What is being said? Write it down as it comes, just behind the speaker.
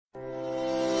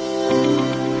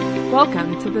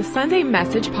Welcome to the Sunday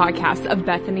Message podcast of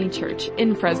Bethany Church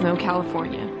in Fresno,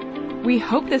 California. We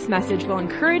hope this message will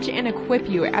encourage and equip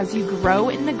you as you grow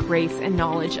in the grace and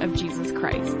knowledge of Jesus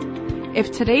Christ.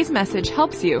 If today's message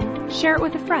helps you, share it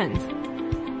with a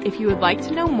friend. If you would like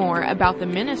to know more about the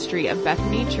ministry of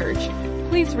Bethany Church,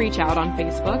 please reach out on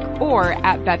Facebook or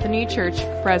at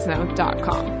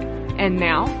bethanychurchfresno.com. And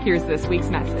now, here's this week's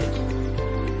message.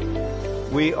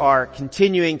 We are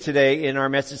continuing today in our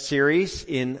message series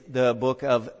in the book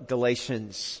of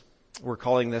Galatians. We're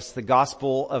calling this the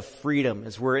Gospel of Freedom,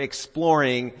 as we're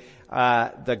exploring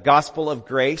the Gospel of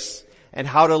Grace and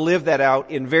how to live that out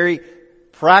in very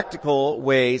practical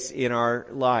ways in our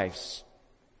lives.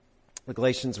 The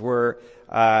Galatians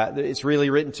it's really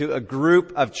written to a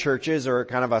group of churches, or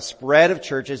kind of a spread of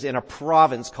churches in a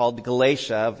province called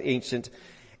Galatia of ancient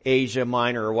Asia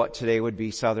Minor, or what today would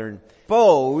be southern.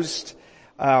 Exposed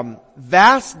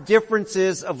vast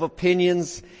differences of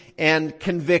opinions and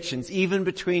convictions, even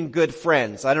between good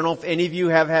friends. I don't know if any of you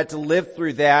have had to live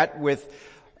through that with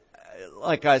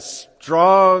like a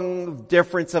strong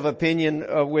difference of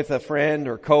opinion with a friend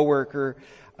or coworker,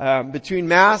 between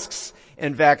masks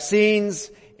and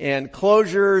vaccines and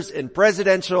closures and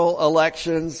presidential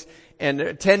elections and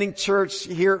attending church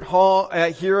here at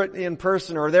home, here in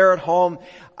person or there at home.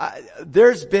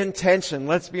 There's been tension,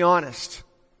 let's be honest.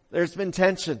 There's been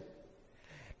tension.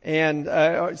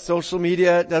 And social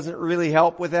media doesn't really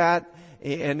help with that.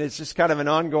 And it's just kind of an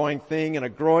ongoing thing and a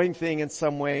growing thing in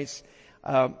some ways.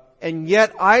 And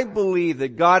yet I believe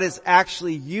that God is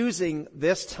actually using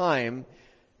this time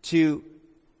to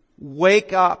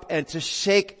wake up and to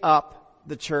shake up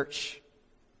the church.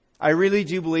 I really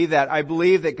do believe that. I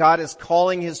believe that God is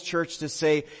calling His church to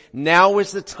say, now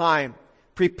is the time.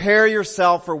 Prepare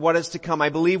yourself for what is to come. I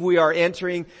believe we are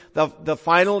entering the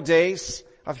final days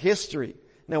of history.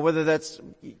 Now, whether that's,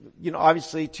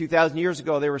 obviously 2,000 years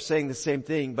ago they were saying the same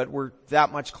thing, but we're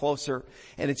that much closer.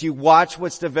 And as you watch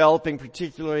what's developing,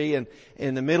 particularly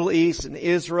in the Middle East and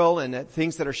Israel and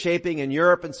things that are shaping in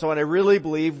Europe and so on, I really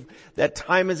believe that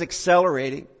time is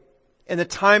accelerating. And the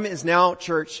time is now,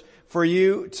 church, for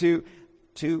you to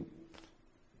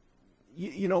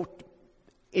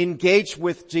engage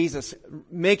with Jesus.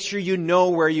 Make sure you know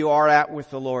where you are at with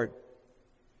the Lord.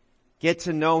 Get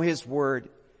to know His Word.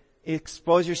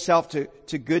 Expose yourself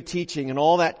to good teaching and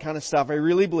all that kind of stuff. I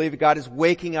really believe that God is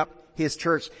waking up His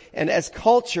church. And as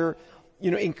culture,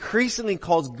 increasingly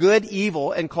calls good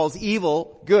evil and calls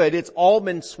evil good, it's all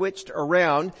been switched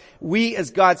around. We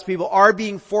as God's people are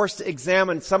being forced to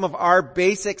examine some of our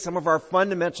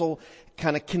fundamental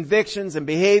kind of convictions and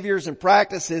behaviors and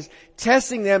practices,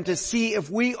 testing them to see if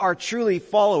we are truly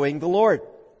following the Lord.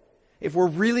 If we're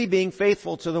really being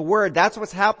faithful to the Word, that's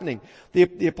what's happening.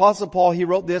 The Apostle Paul, he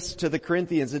wrote this to the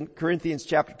Corinthians in Corinthians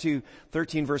chapter 2,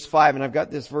 13 verse 5, and I've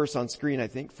got this verse on screen, I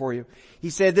think, for you.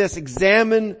 He said this,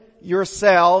 examine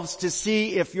yourselves to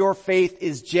see if your faith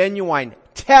is genuine.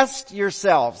 Test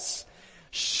yourselves.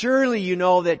 Surely you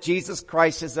know that Jesus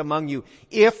Christ is among you.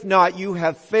 If not, you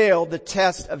have failed the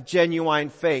test of genuine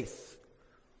faith.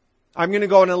 I'm going to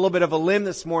go on a little bit of a limb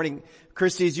this morning.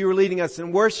 Christy, as you were leading us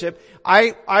in worship,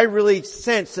 I really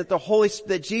sensed that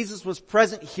that Jesus was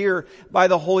present here by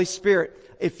the Holy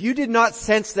Spirit. If you did not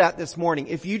sense that this morning,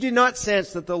 if you did not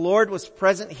sense that the Lord was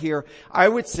present here, I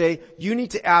would say you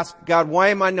need to ask God, why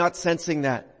am I not sensing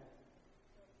that?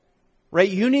 Right?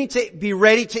 You need to be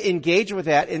ready to engage with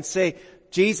that and say,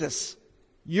 Jesus,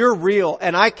 you're real,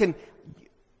 and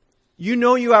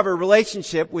you have a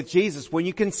relationship with Jesus when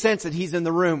you can sense that He's in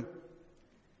the room.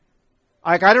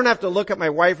 Like, I don't have to look at my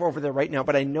wife over there right now,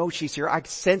 but I know she's here. I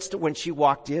sensed it when she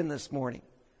walked in this morning.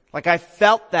 Like, I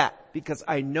felt that because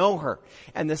I know her.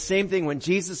 And the same thing when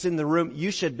Jesus is in the room,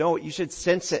 you should know it. You should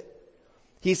sense it.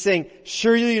 He's saying,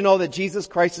 surely you know that Jesus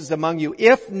Christ is among you.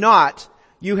 If not,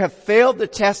 you have failed the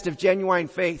test of genuine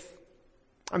faith.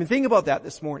 I mean, think about that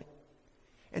this morning.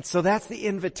 And so that's the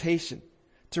invitation,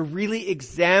 to really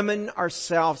examine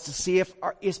ourselves to see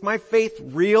is my faith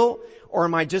real, or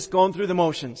am I just going through the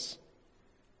motions?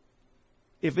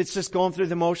 If it's just going through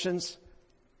the motions,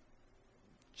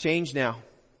 change now.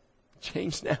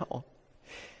 Change now.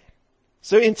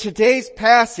 So in today's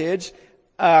passage,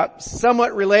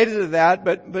 somewhat related to that,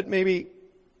 but maybe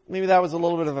that was a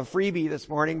little bit of a freebie this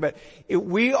morning, but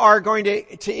we are going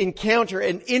to encounter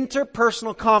an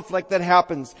interpersonal conflict that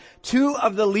happens. Two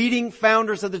of the leading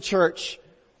founders of the church,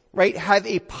 right, have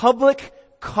a public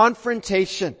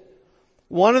confrontation.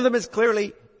 One of them is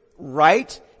clearly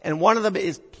right, and one of them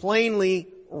is plainly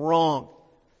wrong.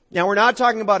 Now, we're not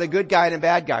talking about a good guy and a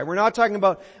bad guy. We're not talking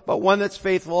about one that's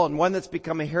faithful and one that's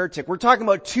become a heretic. We're talking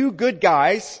about two good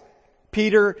guys,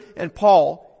 Peter and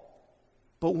Paul,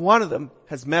 but one of them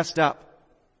has messed up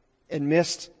and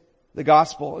missed the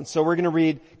gospel. And so we're going to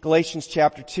read Galatians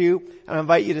chapter 2. And I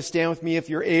invite you to stand with me if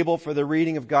you're able for the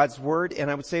reading of God's word.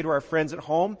 And I would say to our friends at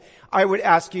home, I would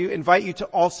invite you to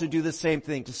also do the same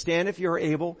thing, to stand if you're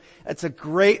able.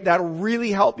 That'll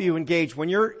really help you engage. When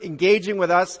you're engaging with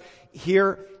us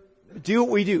here, do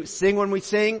what we do. Sing when we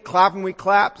sing, clap when we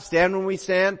clap, stand when we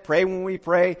stand, pray when we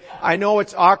pray. I know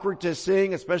it's awkward to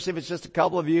sing, especially if it's just a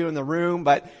couple of you in the room,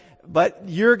 but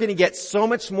you're going to get so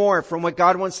much more from what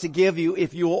God wants to give you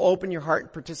if you will open your heart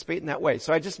and participate in that way.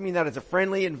 So I just mean that as a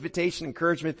friendly invitation,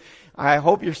 encouragement. I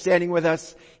hope you're standing with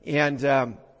us. And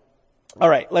all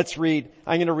right, let's read.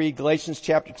 I'm going to read Galatians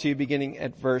chapter 2 beginning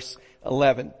at verse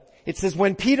 11. It says,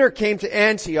 when Peter came to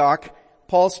Antioch,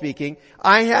 Paul speaking,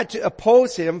 I had to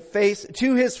oppose him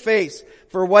to his face,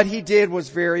 for what he did was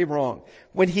very wrong.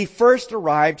 When he first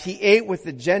arrived, he ate with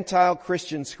the Gentile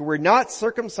Christians who were not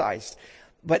circumcised.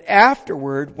 But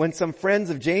afterward, when some friends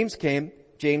of James came,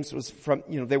 James was from,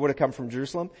 they would have come from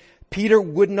Jerusalem, Peter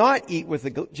would not eat with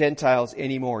the Gentiles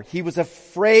anymore. He was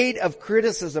afraid of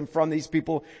criticism from these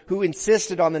people who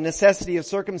insisted on the necessity of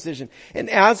circumcision. And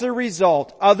as a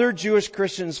result, other Jewish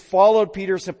Christians followed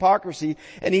Peter's hypocrisy,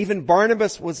 and even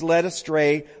Barnabas was led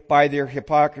astray by their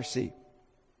hypocrisy.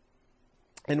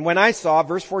 And when I saw,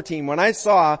 verse 14, when I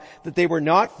saw that they were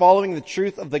not following the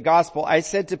truth of the gospel, I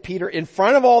said to Peter in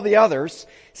front of all the others,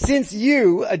 since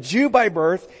you, a Jew by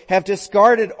birth, have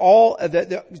discarded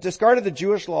the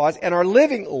Jewish laws and are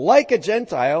living like a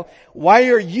Gentile, why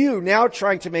are you now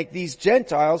trying to make these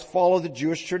Gentiles follow the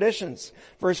Jewish traditions?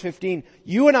 Verse 15,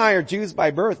 you and I are Jews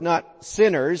by birth, not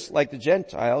sinners like the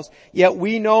Gentiles, yet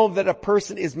we know that a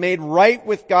person is made right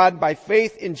with God by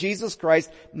faith in Jesus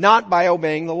Christ, not by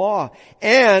obeying the law.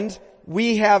 And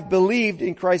we have believed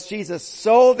in Christ Jesus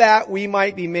so that we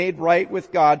might be made right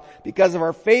with God because of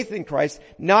our faith in Christ,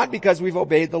 not because we've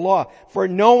obeyed the law. For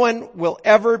no one will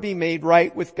ever be made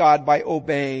right with God by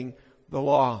obeying the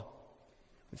law.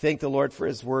 We thank the Lord for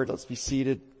His word. Let's be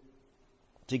seated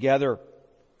together.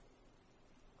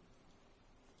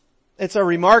 It's a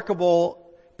remarkable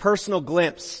personal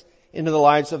glimpse into the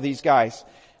lives of these guys.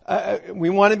 We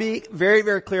want to be very,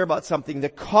 very clear about something. The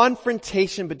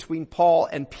confrontation between Paul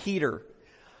and Peter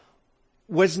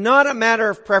was not a matter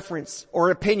of preference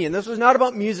or opinion. This was not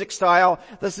about music style.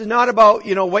 This is not about,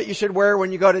 what you should wear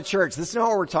when you go to church. This is not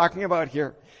what we're talking about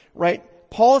here, right?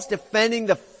 Paul's defending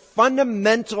the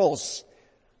fundamentals,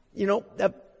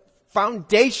 the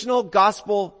foundational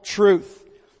gospel truth.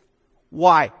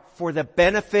 Why? For the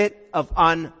benefit of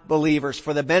unbelievers,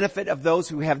 for the benefit of those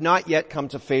who have not yet come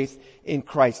to faith in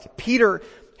Christ. Peter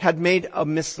had made a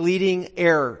misleading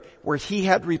error where he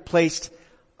had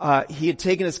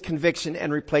taken his conviction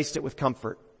and replaced it with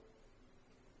comfort.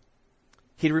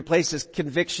 He'd replaced his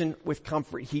conviction with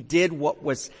comfort. He did what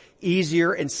was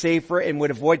easier and safer and would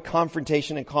avoid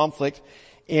confrontation and conflict.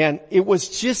 And it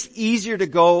was just easier to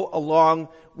go along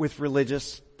with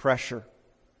religious pressure.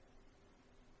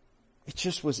 It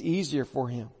just was easier for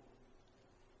him.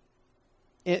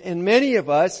 And many of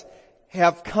us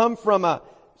have come from a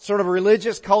sort of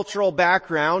religious cultural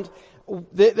background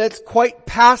that's quite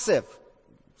passive.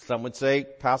 Some would say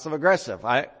passive aggressive.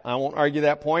 I won't argue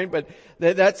that point, but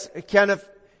that's kind of,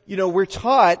 we're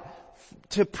taught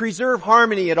to preserve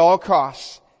harmony at all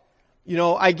costs.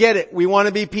 I get it. We want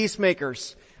to be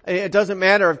peacemakers. It doesn't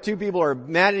matter if two people are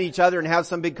mad at each other and have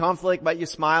some big conflict, but you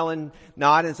smile and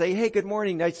nod and say, hey, good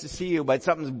morning, nice to see you, but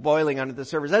something's boiling under the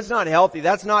surface. That's not healthy.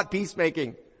 That's not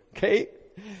peacemaking. Okay?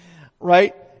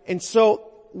 Right? And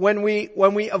so when we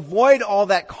avoid all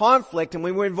that conflict and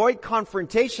when we avoid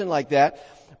confrontation like that,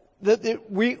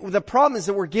 the problem is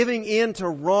that we're giving in to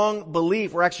wrong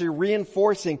belief. We're actually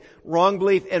reinforcing wrong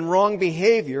belief and wrong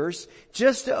behaviors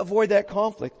just to avoid that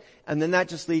conflict. And then that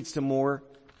just leads to more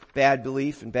bad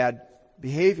belief and bad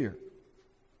behavior.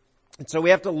 And so we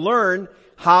have to learn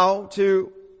how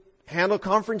to handle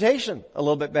confrontation a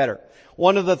little bit better.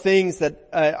 One of the things that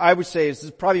I would say is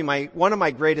probably one of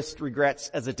my greatest regrets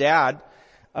as a dad.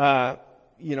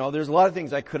 There's a lot of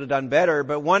things I could have done better,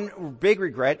 but one big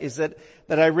regret is that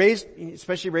I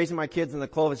especially raising my kids in the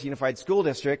Clovis Unified School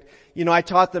District, I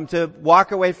taught them to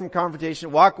walk away from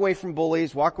confrontation, walk away from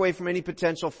bullies, walk away from any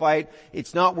potential fight.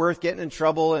 It's not worth getting in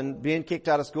trouble and being kicked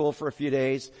out of school for a few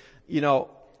days.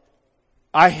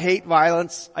 I hate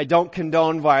violence. I don't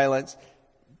condone violence.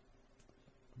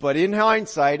 But in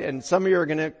hindsight, and some of you are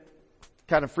going to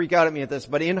kind of freak out at me at this,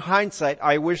 but in hindsight,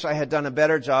 I wish I had done a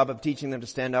better job of teaching them to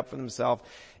stand up for themselves,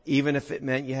 even if it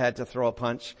meant you had to throw a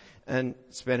punch and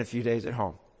spend a few days at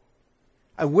home.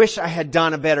 I wish I had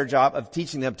done a better job of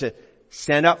teaching them to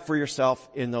stand up for yourself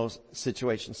in those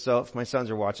situations. So if my sons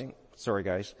are watching, Sorry,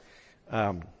 guys.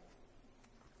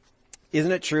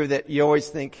 Isn't it true that you always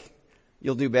think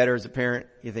you'll do better as a parent?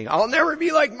 You think, I'll never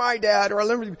be like my dad, or I'll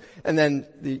never be, and then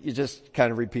it just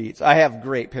kind of repeats. I have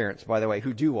great parents, by the way,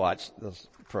 who do watch this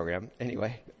program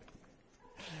anyway.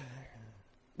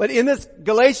 But in this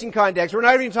Galatian context, we're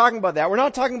not even talking about that. We're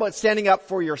not talking about standing up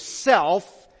for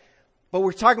yourself, but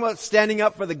we're talking about standing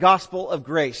up for the gospel of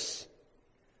grace.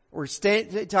 We're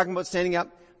talking about standing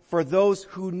up for those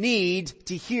who need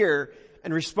to hear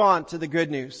and respond to the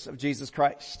good news of Jesus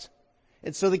Christ.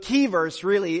 And so the key verse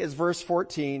really is verse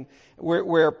 14,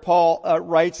 where Paul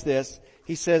writes this.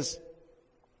 He says,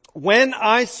 when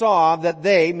I saw that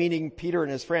they, meaning Peter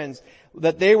and his friends,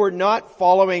 that they were not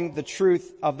following the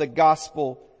truth of the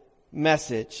gospel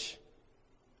message,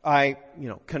 I,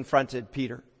 confronted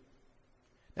Peter.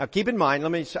 Now keep in mind,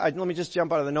 let me just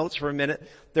jump out of the notes for a minute.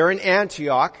 They're in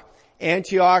Antioch.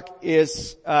 Antioch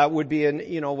would be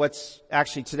in, what's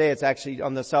actually today, it's actually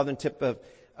on the southern tip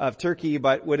of Turkey,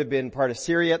 but would have been part of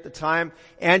Syria at the time.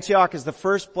 Antioch is the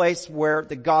first place where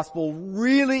the gospel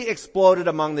really exploded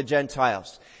among the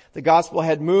Gentiles. The gospel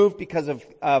had moved because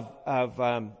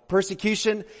of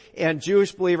persecution, and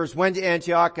Jewish believers went to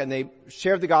Antioch and they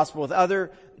shared the gospel with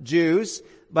other Jews,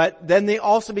 but then they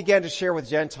also began to share with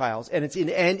Gentiles. And it's in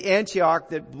Antioch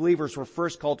that believers were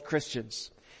first called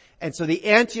Christians. And so the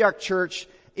Antioch church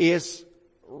is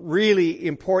really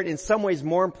important, in some ways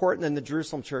more important than the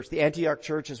Jerusalem church. The Antioch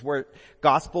church is where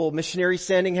gospel missionary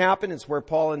sending happened. It's where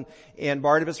Paul and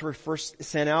Barnabas were first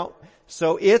sent out.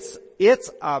 So it's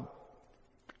a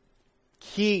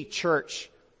key church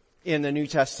in the New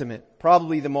Testament.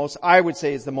 Probably I would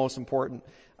say is the most important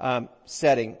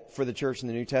setting for the church in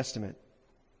the New Testament.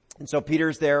 And so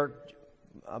Peter's there,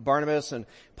 Barnabas and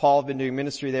Paul have been doing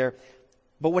ministry there.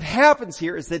 But what happens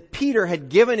here is that Peter had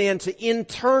given in to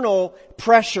internal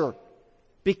pressure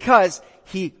because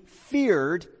he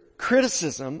feared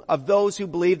criticism of those who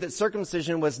believed that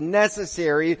circumcision was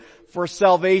necessary for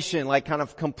salvation, like kind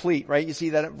of complete, right? You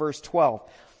see that at verse 12.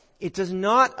 It does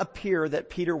not appear that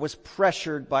Peter was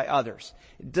pressured by others.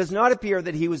 It does not appear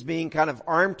that he was being kind of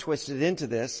arm twisted into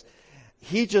this.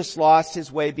 He just lost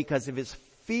his way because of his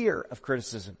fear of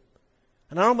criticism.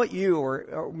 And I don't know about you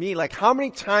or me, like how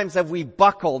many times have we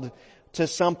buckled to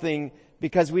something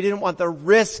because we didn't want the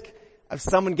risk of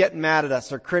someone getting mad at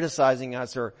us or criticizing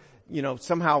us or,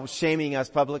 somehow shaming us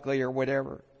publicly or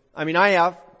whatever. I mean, I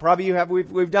have, probably you have,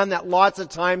 we've done that lots of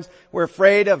times. We're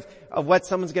afraid of what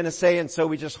someone's going to say, and so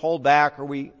we just hold back or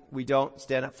we don't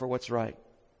stand up for what's right.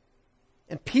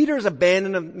 And Peter's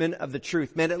abandonment of the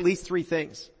truth meant at least three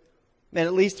things.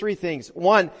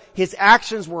 One, his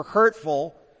actions were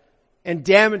hurtful and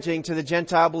damaging to the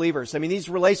Gentile believers. I mean, these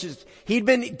relationships, he'd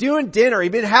been doing dinner,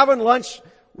 he'd been having lunch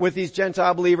with these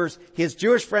Gentile believers. His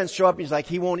Jewish friends show up and he's like,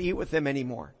 he won't eat with them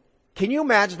anymore. Can you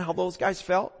imagine how those guys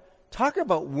felt? Talk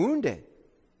about wounded.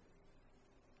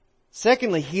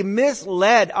 Secondly, he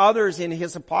misled others in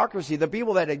his hypocrisy. The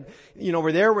people that had,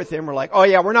 were there with him were like, oh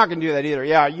yeah, we're not going to do that either.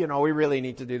 Yeah, we really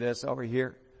need to do this over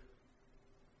here.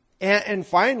 And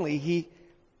finally, he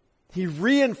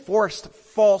reinforced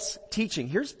false teaching.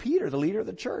 Here's Peter, the leader of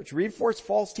the church, reinforced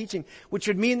false teaching, which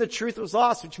would mean the truth was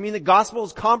lost, which would mean the gospel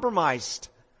was compromised.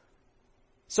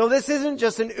 So this isn't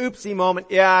just an oopsie moment.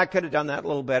 Yeah, I could have done that a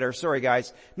little better. Sorry,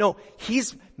 guys. No,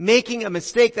 he's making a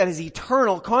mistake that has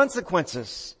eternal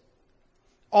consequences.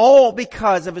 All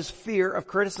because of his fear of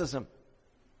criticism.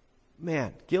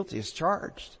 Man, guilty as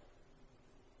charged.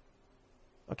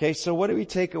 Okay, so what do we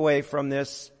take away from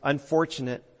this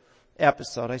unfortunate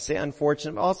episode? I say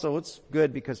unfortunate, but also it's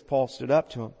good because Paul stood up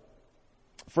to him.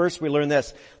 First, we learn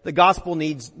this. The gospel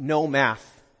needs no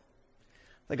math.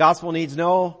 The gospel needs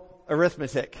no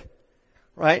arithmetic,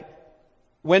 right?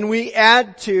 When we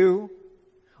add to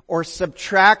or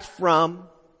subtract from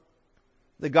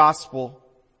the gospel,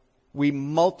 we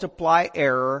multiply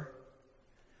error,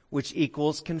 which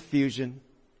equals confusion,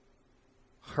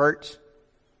 hurt,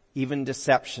 even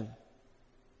deception.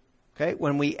 Okay?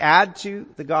 When we add to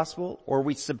the gospel or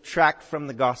we subtract from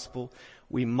the gospel,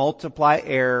 we multiply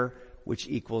error, which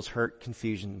equals hurt,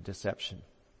 confusion, and deception.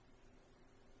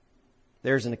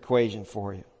 There's an equation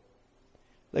for you.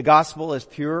 The gospel is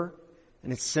pure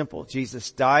and it's simple.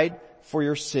 Jesus died for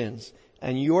your sins,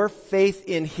 and your faith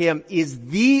in Him is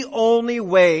the only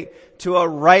way to a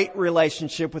right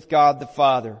relationship with God the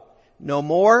Father. No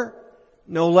more,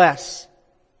 no less.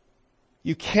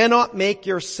 You cannot make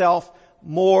yourself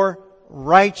more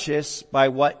righteous by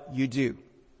what you do.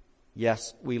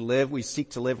 Yes, we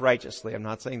seek to live righteously. I'm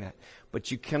not saying that.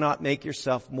 But you cannot make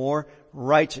yourself more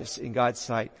righteous in God's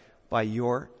sight by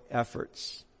your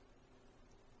efforts.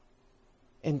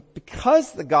 And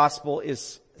because the gospel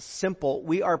is simple,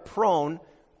 we are prone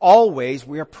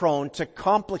to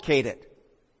complicate it.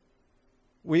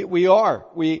 We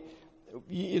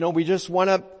just want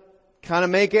to kind of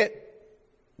make it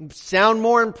sound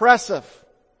more impressive.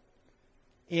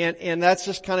 And that's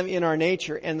just kind of in our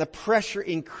nature. And the pressure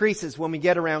increases when we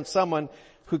get around someone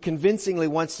who convincingly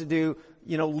wants to do,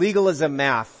 legalism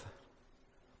math.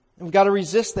 And we've got to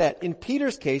resist that. In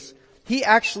Peter's case, he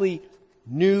actually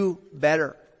knew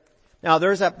better. Now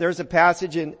there's a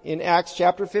passage in Acts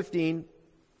chapter 15,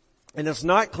 and it's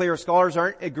not clear, scholars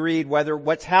aren't agreed whether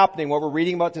what's happening, what we're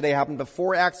reading about today happened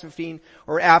before Acts 15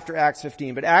 or after Acts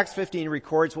 15. But Acts 15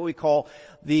 records what we call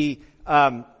the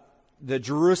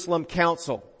Jerusalem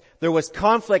Council. There was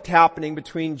conflict happening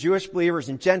between Jewish believers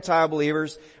and Gentile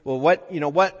believers. Well,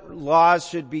 what laws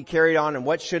should be carried on and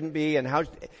what shouldn't be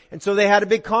and so they had a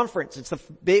big conference. It's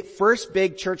the first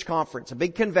big church conference, a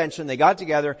big convention. They got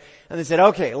together and they said,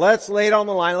 okay, let's lay it on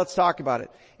the line. Let's talk about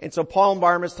it. And so Paul and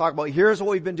Barnabas talk about, here's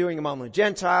what we've been doing among the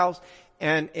Gentiles.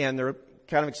 And they're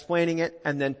kind of explaining it.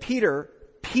 And then Peter,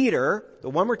 the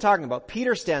one we're talking about,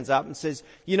 Peter stands up and says,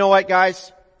 you know what,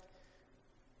 guys?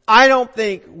 I don't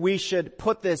think we should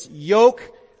put this yoke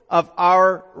of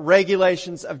our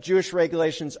regulations, of Jewish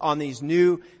regulations, on these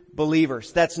new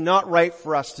believers. That's not right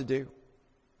for us to do.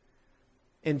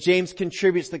 And James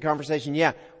contributes to the conversation.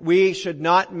 Yeah, we should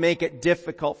not make it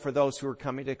difficult for those who are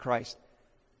coming to Christ.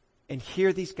 And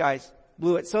here these guys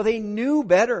blew it. So they knew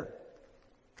better.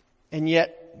 And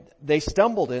yet they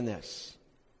stumbled in this.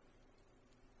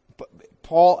 But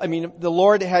the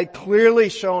Lord had clearly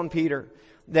shown Peter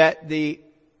that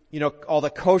all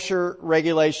the kosher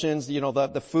regulations,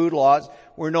 the food laws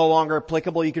were no longer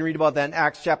applicable. You can read about that in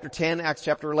Acts chapter 10, Acts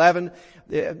chapter 11.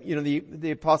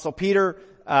 The apostle Peter,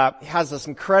 has this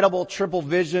incredible triple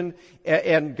vision,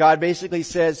 and God basically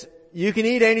says, you can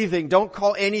eat anything. Don't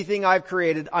call anything I've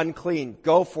created unclean.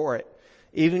 Go for it.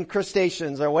 Even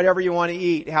crustaceans or whatever you want to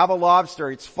eat. Have a lobster.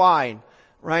 It's fine.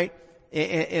 Right?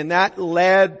 And that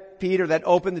led Peter, that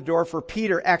opened the door for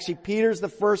Peter. Actually, Peter's the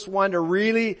first one to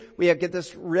really, get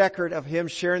this record of him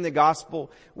sharing the gospel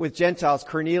with Gentiles.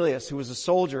 Cornelius, who was a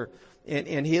soldier,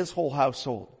 and his whole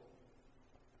household.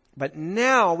 But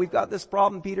now we've got this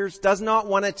problem. Peter does not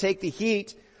want to take the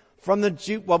heat from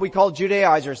what we call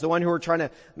Judaizers, the one who are trying to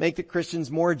make the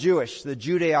Christians more Jewish, the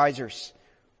Judaizers.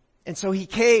 And so he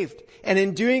caved. And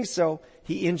in doing so,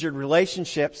 he injured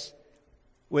relationships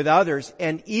with others,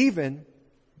 and even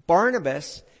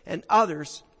Barnabas and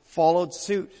others followed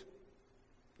suit.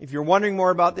 If you're wondering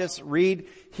more about this, read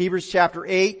Hebrews chapter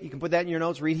 8. You can put that in your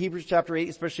notes. Read Hebrews chapter 8,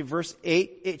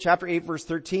 especially chapter 8, verse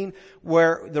 13,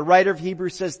 where the writer of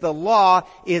Hebrews says the law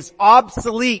is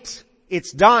obsolete.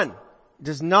 It's done. It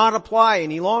does not apply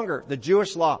any longer, the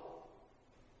Jewish law.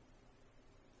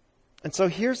 And so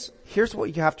here's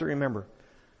what you have to remember.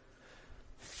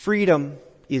 Freedom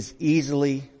is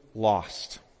easily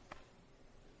lost.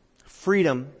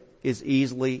 Freedom is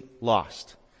easily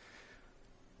lost.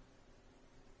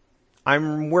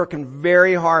 I'm working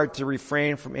very hard to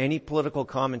refrain from any political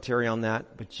commentary on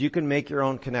that, but you can make your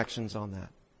own connections on that.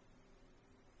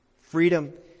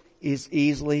 Freedom is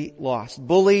easily lost.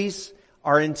 Bullies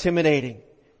are intimidating.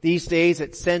 These days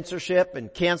it's censorship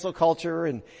and cancel culture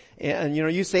and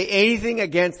you say anything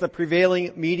against the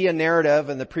prevailing media narrative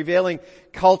and the prevailing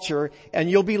culture and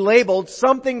you'll be labeled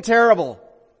something terrible.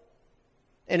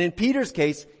 And in Peter's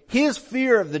case, his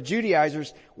fear of the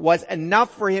Judaizers was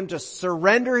enough for him to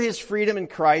surrender his freedom in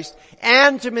Christ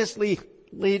and to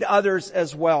mislead others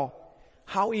as well.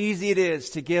 How easy it is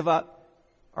to give up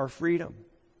our freedom.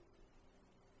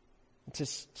 To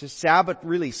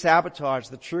sabotage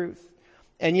the truth.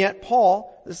 And yet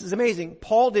Paul, this is amazing,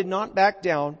 Paul did not back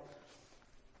down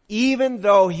even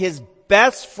though his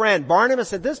best friend,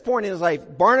 Barnabas, at this point in his life,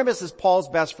 Barnabas is Paul's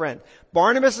best friend.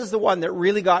 Barnabas is the one that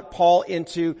really got Paul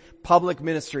into public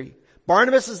ministry.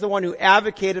 Barnabas is the one who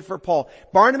advocated for Paul.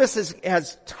 Barnabas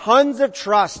has tons of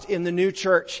trust in the new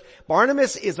church.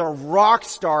 Barnabas is a rock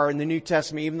star in the New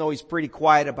Testament, even though he's pretty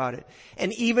quiet about it.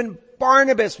 And even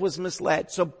Barnabas was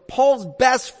misled. So Paul's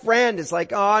best friend is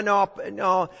like,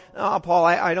 no, Paul,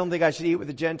 I don't think I should eat with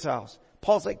the Gentiles.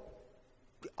 Paul's like,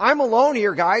 I'm alone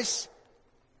here, guys.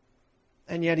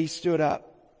 And yet he stood up.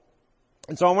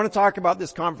 And so I want to talk about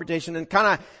this confrontation and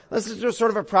this is just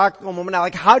sort of a practical moment now.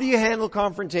 Like, how do you handle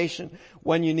confrontation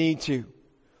when you need to?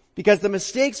 Because the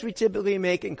mistakes we typically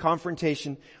make in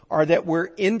confrontation are that we're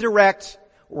indirect,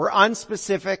 we're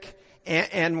unspecific,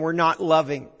 and we're not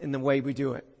loving in the way we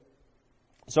do it.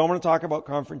 So I want to talk about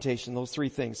confrontation, those three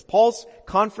things. Paul's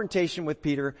confrontation with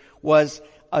Peter was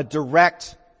a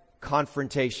direct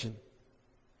confrontation.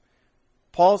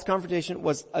 Paul's confrontation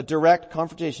was a direct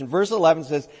confrontation. Verse 11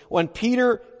 says, when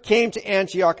Peter came to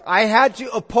Antioch, I had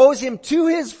to oppose him to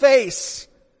his face.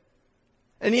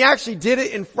 And he actually did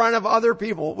it in front of other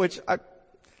people, which I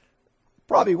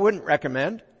probably wouldn't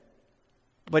recommend,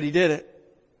 but he did it.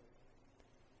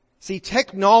 See,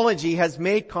 technology has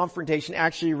made confrontation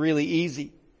actually really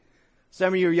easy.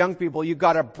 Some of you young people, you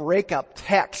got a breakup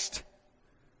text,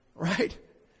 right?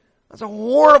 That's a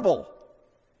horrible.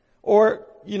 Or,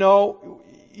 you don't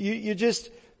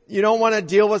want to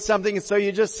deal with something, and so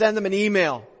you just send them an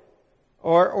email.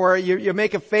 Or you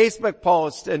make a Facebook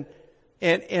post, and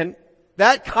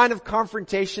that kind of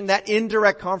confrontation, that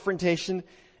indirect confrontation,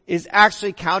 is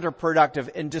actually counterproductive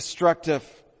and destructive.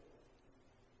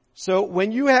 So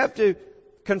when you have to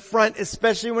confront,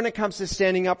 especially when it comes to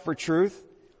standing up for truth,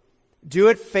 do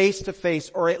it face to face,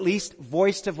 or at least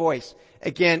voice to voice.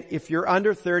 Again, if you're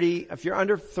under 30, if you're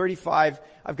under 35,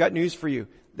 I've got news for you.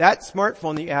 That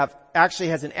smartphone that you have actually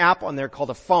has an app on there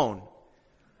called a phone.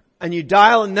 And you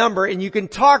dial a number and you can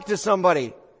talk to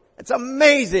somebody. It's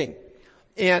amazing.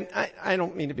 And I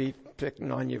don't mean to be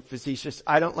picking on you, facetious.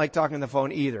 I don't like talking on the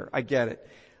phone either. I get it.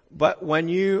 But when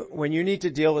you need to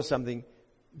deal with something,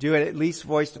 do it at least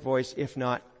voice to voice, if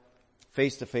not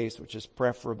face to face, which is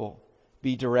preferable.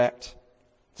 Be direct.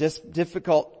 Just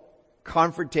difficult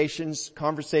conversations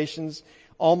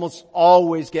almost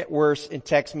always get worse in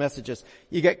text messages.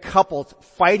 You get couples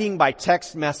fighting by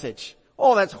text message.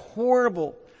 Oh, that's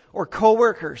horrible. Or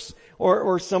coworkers,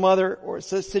 or some other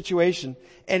situation.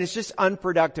 And it's just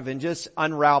unproductive and just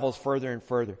unravels further and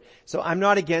further. So I'm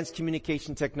not against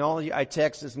communication technology. I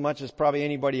text as much as probably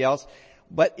anybody else.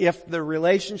 But if the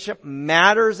relationship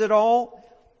matters at all,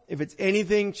 if it's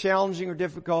anything challenging or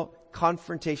difficult,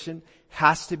 confrontation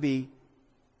has to be,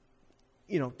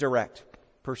 direct,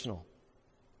 personal.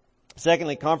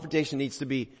 Secondly, confrontation needs to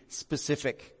be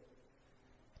specific.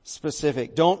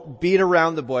 Specific. Don't beat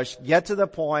around the bush. Get to the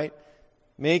point.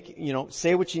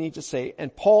 Say what you need to say.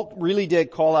 And Paul really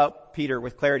did call out Peter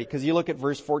with clarity, because you look at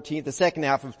verse 14, the second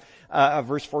half of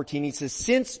verse 14, he says,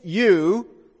 since you,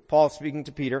 Paul speaking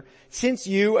to Peter, since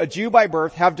you, a Jew by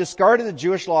birth, have discarded the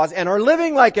Jewish laws and are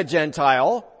living like a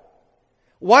Gentile,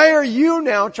 why are you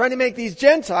now trying to make these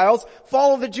Gentiles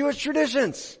follow the Jewish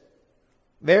traditions?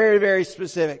 Very, very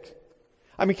specific.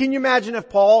 I mean, can you imagine if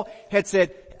Paul had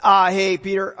said, hey,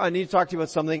 Peter, I need to talk to you about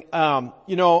something. I'm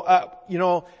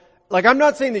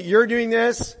not saying that you're doing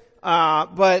this,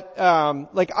 but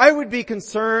I would be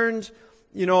concerned,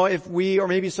 if we, or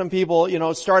maybe some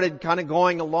people, started kind of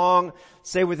going along,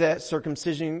 say with that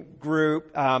circumcision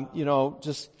group,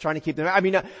 just trying to keep them.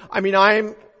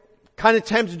 I'm kind of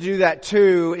tempted to do that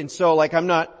too. And so, I'm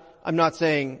not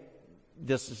saying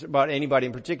this is about anybody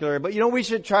in particular, but we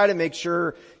should try to make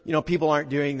sure, people aren't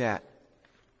doing that.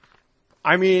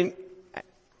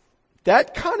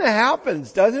 That kind of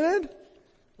happens, doesn't it?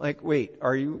 Wait,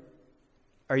 are you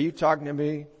talking to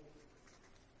me?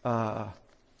 Well,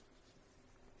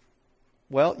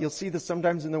 you'll see this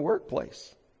sometimes in the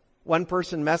workplace. One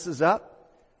person messes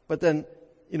up, but then,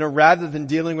 rather than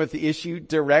dealing with the issue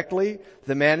directly,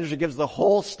 the manager gives the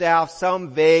whole staff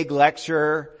some vague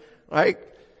lecture, right?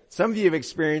 Some of you have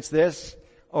experienced this.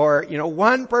 Or,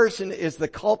 one person is the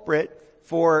culprit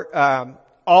for,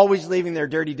 always leaving their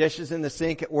dirty dishes in the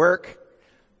sink at work.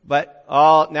 But,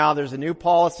 now there's a new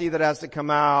policy that has to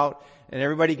come out, and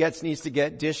everybody needs to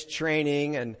get dish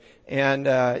training and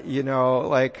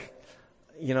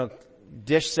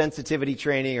dish sensitivity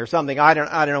training or something. I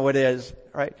don't know what it is,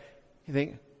 right? You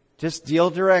think, just deal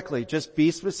directly. Just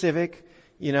be specific.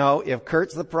 If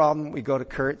Kurt's the problem, we go to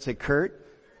Kurt, say, Kurt,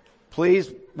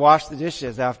 please wash the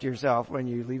dishes after yourself when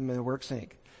you leave them in the work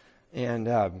sink. And,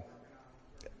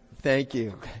 thank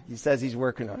you. He says he's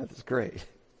working on it. That's great.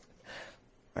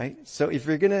 Right? So if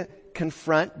you're gonna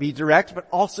confront, be direct, but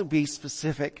also be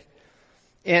specific.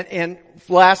 And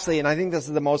lastly, and I think this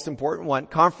is the most important one,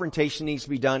 confrontation needs to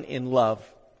be done in love.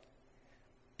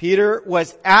 Paul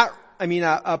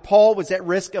was at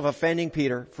risk of offending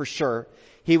Peter, for sure.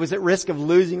 He was at risk of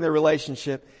losing the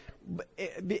relationship.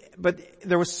 But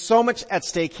there was so much at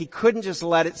stake, he couldn't just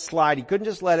let it slide. He couldn't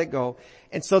just let it go.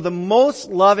 And so the most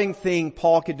loving thing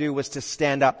Paul could do was to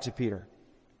stand up to Peter.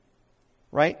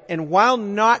 Right? And while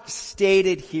not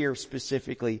stated here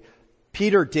specifically,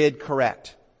 Peter did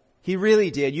correct. He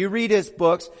really did. You read his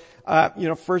books, 1st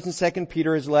and 2nd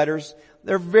Peter, his letters,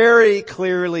 they're very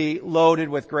clearly loaded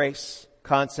with grace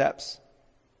concepts.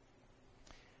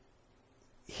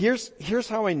 Here's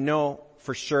how I know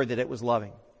for sure that it was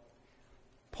loving.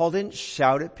 Paul didn't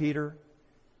shout at Peter.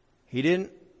 He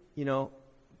didn't,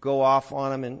 go off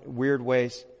on him in weird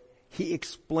ways. He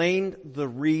explained the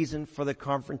reason for the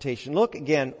confrontation. Look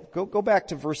again, go back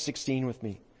to verse 16 with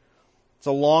me. It's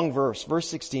a long verse. Verse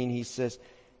 16, he says,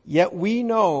 "Yet we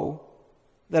know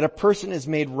that a person is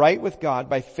made right with God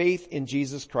by faith in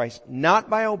Jesus Christ, not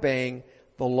by obeying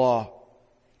the law.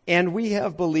 And we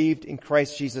have believed in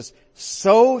Christ Jesus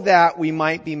so that we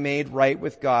might be made right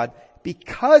with God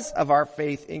because of our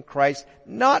faith in Christ,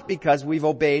 not because we've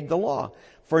obeyed the law.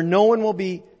 For no one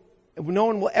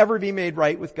will ever be made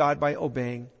right with God by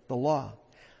obeying the law."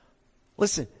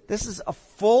 Listen, this is a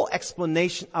full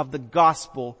explanation of the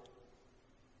gospel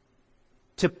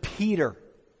to Peter,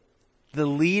 the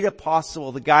lead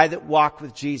apostle, the guy that walked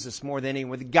with Jesus more than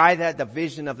anyone, the guy that had the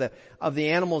vision of the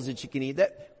animals that you can eat.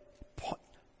 That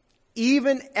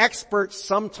even experts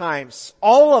sometimes,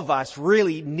 all of us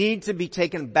really need to be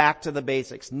taken back to the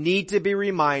basics, need to be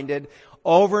reminded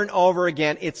over and over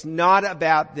again. It's not a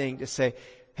bad thing to say,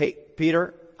 "Hey,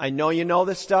 Peter, I know you know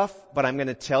this stuff, but I'm going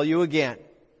to tell you again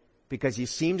because you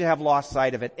seem to have lost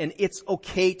sight of it." And it's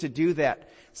okay to do that.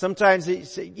 Sometimes,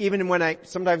 even when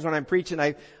I'm preaching,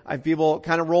 I people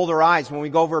kind of roll their eyes when we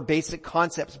go over basic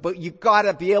concepts. But you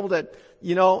gotta be able to,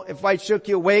 if I shook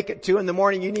you awake at 2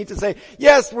 a.m, you need to say,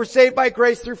 "Yes, we're saved by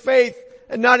grace through faith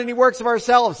and not any works of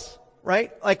ourselves."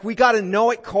 Right? Like we gotta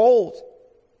know it cold.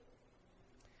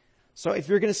 So if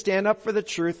you're going to stand up for the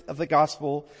truth of the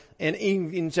gospel, and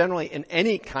in generally in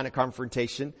any kind of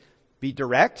confrontation, be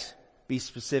direct, be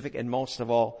specific, and most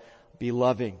of all, be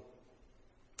loving.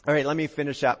 All right, let me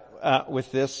finish up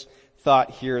with this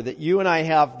thought here, that you and I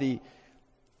have the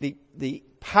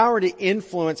power to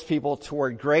influence people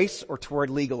toward grace or toward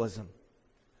legalism.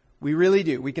 We really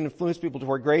do. We can influence people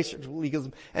toward grace or toward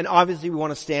legalism, and obviously we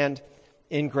want to stand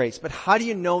in grace. But how do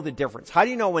you know the difference? How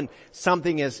do you know when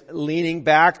something is leaning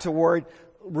back toward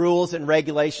rules and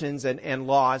regulations and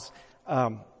laws?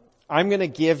 I'm going to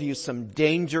give you some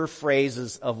danger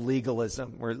phrases of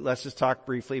legalism. Let's just talk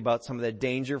briefly about some of the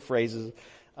danger phrases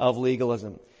of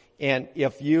legalism. And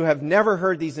if you have never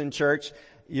heard these in church,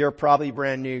 you're probably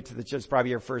brand new to the church. It's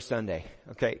probably your first Sunday.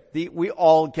 Okay. We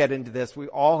all get into this. We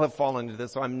all have fallen into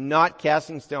this. So I'm not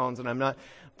casting stones and I'm not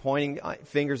pointing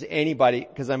fingers at anybody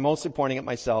because I'm mostly pointing at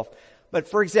myself. But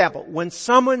for example, when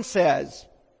someone says,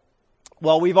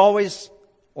 "Well, we've always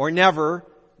or never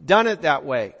done it that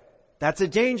way," that's a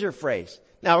danger phrase.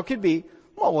 Now it could be,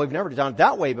 "Well, we've never done it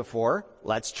that way before.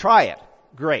 Let's try it."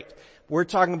 Great. We're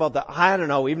talking about I don't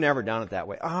know, we've never done it that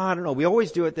way. I don't know, we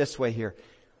always do it this way here.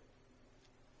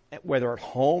 Whether at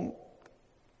home,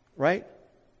 right?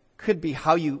 Could be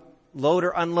how you load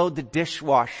or unload the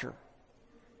dishwasher,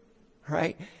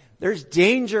 right? There's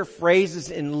danger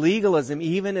phrases in legalism,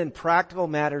 even in practical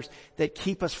matters, that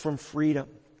keep us from freedom.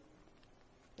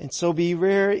 And so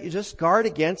just guard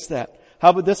against that. How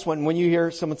about this one? When you hear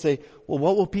someone say, "Well,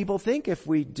 what will people think if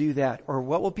we do that?" Or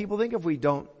 "What will people think if we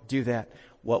don't do that?"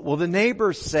 "What will the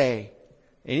neighbors say?"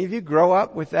 Any of you grow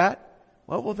up with that?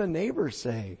 What will the neighbors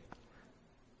say?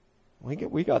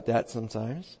 We got that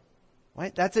sometimes.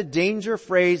 Right? That's a danger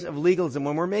phrase of legalism.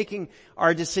 When we're making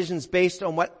our decisions based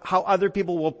on how other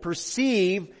people will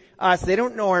perceive us, they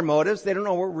don't know our motives. They don't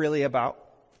know what we're really about.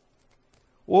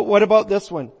 What about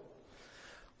this one?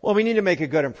 "Well, we need to make a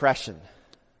good impression."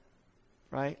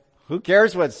 Right? Who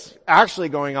cares what's actually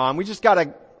going on? We just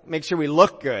gotta make sure we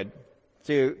look good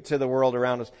to the world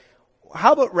around us.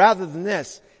 How about rather than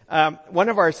this? One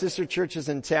of our sister churches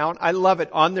in town, I love it.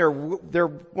 On their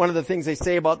one of the things they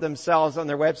say about themselves on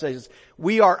their website is,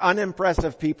 "We are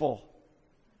unimpressive people."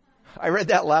 I read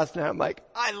that last night. I'm like,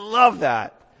 I love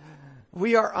that.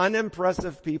 We are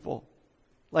unimpressive people.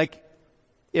 Like,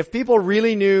 if people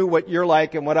really knew what you're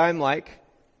like and what I'm like,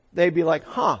 they'd be like,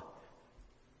 "Huh,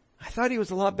 I thought he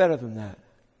was a lot better than that."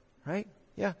 Right?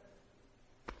 Yeah.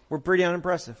 We're pretty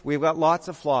unimpressive. We've got lots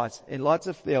of flaws and lots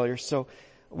of failures. So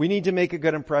we need to make a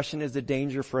good impression is a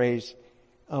danger phrase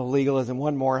of legalism.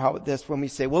 One more. How about this? When we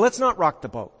say, "Well, let's not rock the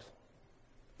boat.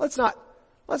 Let's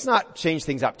not change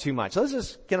things up too much. Let's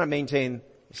just kind of maintain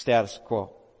the status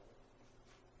quo."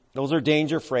 Those are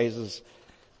danger phrases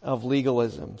of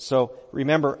legalism. So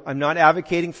remember, I'm not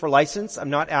advocating for license. I'm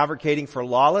not advocating for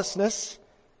lawlessness.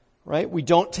 Right? We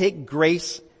don't take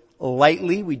grace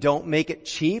lightly. We don't make it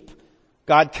cheap.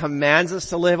 God commands us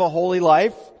to live a holy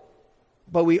life,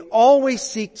 but we always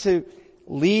seek to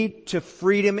lead to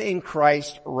freedom in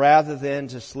Christ rather than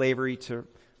to slavery to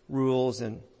rules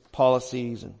and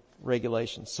policies and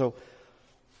regulations. So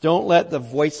don't let the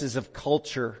voices of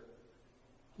culture,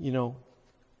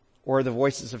 or the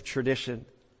voices of tradition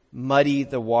muddy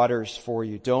the waters for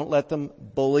you. Don't let them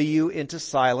bully you into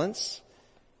silence,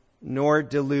 nor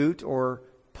dilute or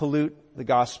pollute the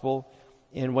gospel.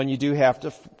 And when you do have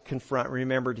to confront,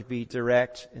 remember to be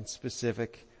direct and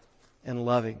specific and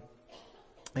loving.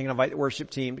 I'm going to invite the worship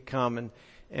team to come and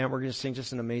we're going to sing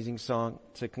just an amazing song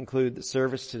to conclude the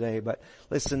service today. But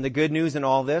listen, the good news in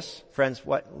all this, friends,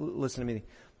 listen to me.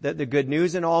 The good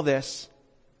news in all this,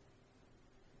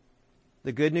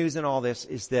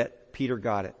 is that Peter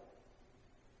got it.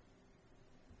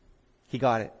 He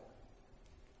got it.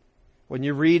 When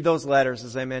you read those letters,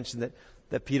 as I mentioned,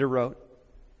 that Peter wrote,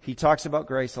 he talks about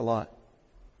grace a lot.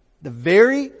 The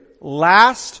very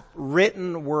last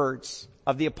written words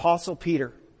of the Apostle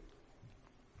Peter,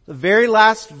 the very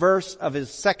last verse of his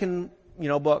second,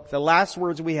 book, the last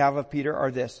words we have of Peter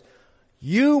are this: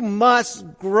 you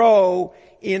must grow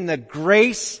in the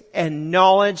grace and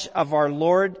knowledge of our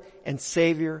Lord and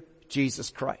Savior,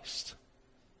 Jesus Christ.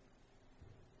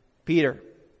 Peter,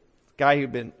 guy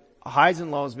who'd been highs and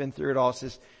lows, been through it all,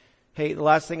 says, hey, the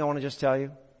last thing I want to just tell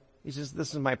you, he says,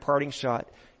 this is my parting shot.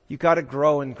 You got to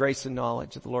grow in grace and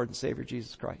knowledge of the Lord and Savior,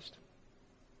 Jesus Christ.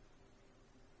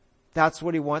 That's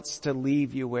what he wants to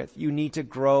leave you with. You need to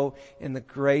grow in the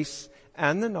grace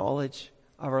and the knowledge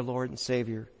of our Lord and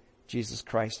Savior, Jesus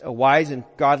Christ. A wise and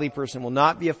godly person will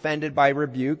not be offended by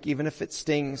rebuke, even if it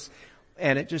stings,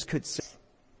 and it just could say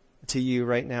to you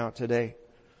right now, today.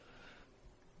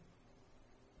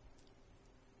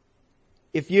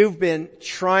 If you've been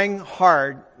trying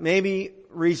hard, maybe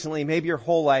recently, maybe your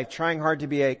whole life, trying hard to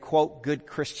be a, quote, good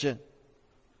Christian,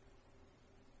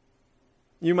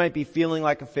 you might be feeling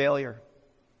like a failure.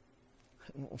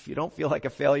 If you don't feel like a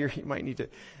failure, you might need to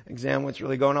examine what's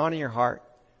really going on in your heart.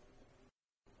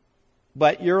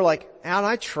 But you're like, and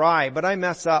I try, but I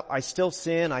mess up. I still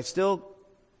sin. I still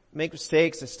make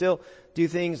mistakes. I still do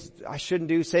things I shouldn't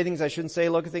do, say things I shouldn't say,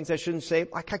 look at things I shouldn't say.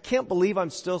 I can't believe I'm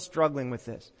still struggling with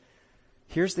this.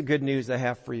 Here's the good news I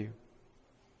have for you.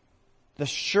 The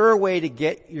sure way to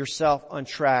get yourself on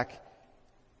track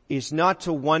is not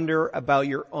to wonder about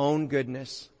your own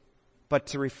goodness, but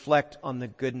to reflect on the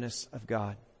goodness of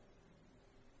God.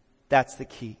 That's the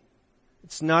key.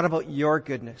 It's not about your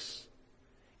goodness.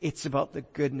 It's about the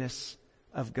goodness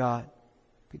of God.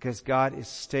 Because God is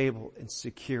stable and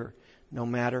secure no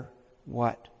matter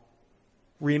what.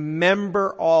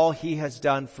 Remember all He has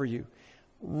done for you.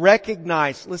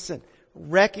 Recognize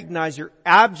your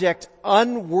abject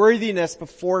unworthiness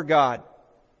before God.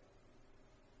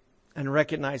 And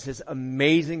recognize His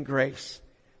amazing grace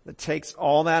that takes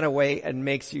all that away and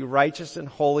makes you righteous and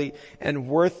holy and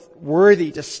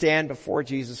worthy to stand before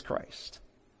Jesus Christ.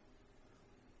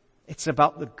 It's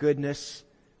about the goodness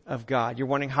of God. You're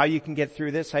wondering how you can get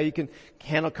through this, how you can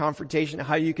handle confrontation,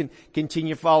 how you can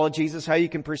continue to follow Jesus, how you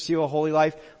can pursue a holy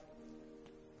life.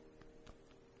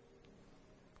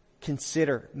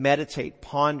 Consider, meditate,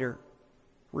 ponder,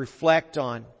 reflect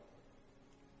on,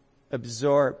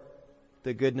 absorb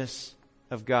the goodness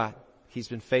of God. He's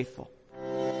been faithful.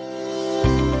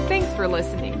 Thanks for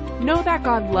listening. Know that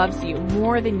God loves you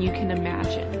more than you can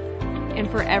imagine. And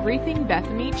for everything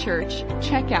Bethany Church,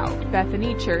 check out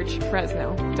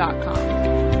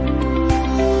BethanyChurchFresno.com.